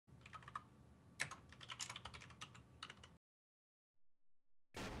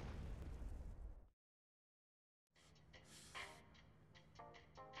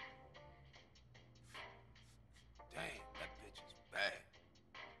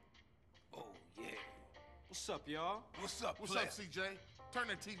What's up, y'all? What's up, What's up, CJ? Turn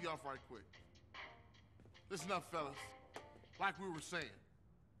that TV off right quick. Listen up, fellas. Like we were saying,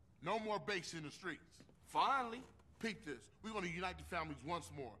 no more base in the streets. Finally. Peep this. We're gonna unite the families once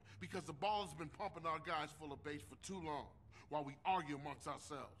more because the ball has been pumping our guys full of base for too long while we argue amongst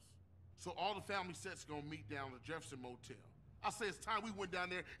ourselves. So all the family sets gonna meet down at the Jefferson Motel. I say it's time we went down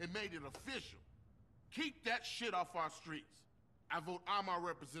there and made it official. Keep that shit off our streets. I vote I'm our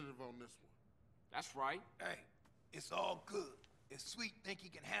representative on this one. That's right. Hey, it's all good. If Sweet think he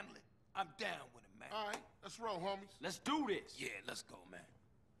can handle it, I'm down with it, man. All right, let's roll, homies. Let's do this. Yeah, let's go, man.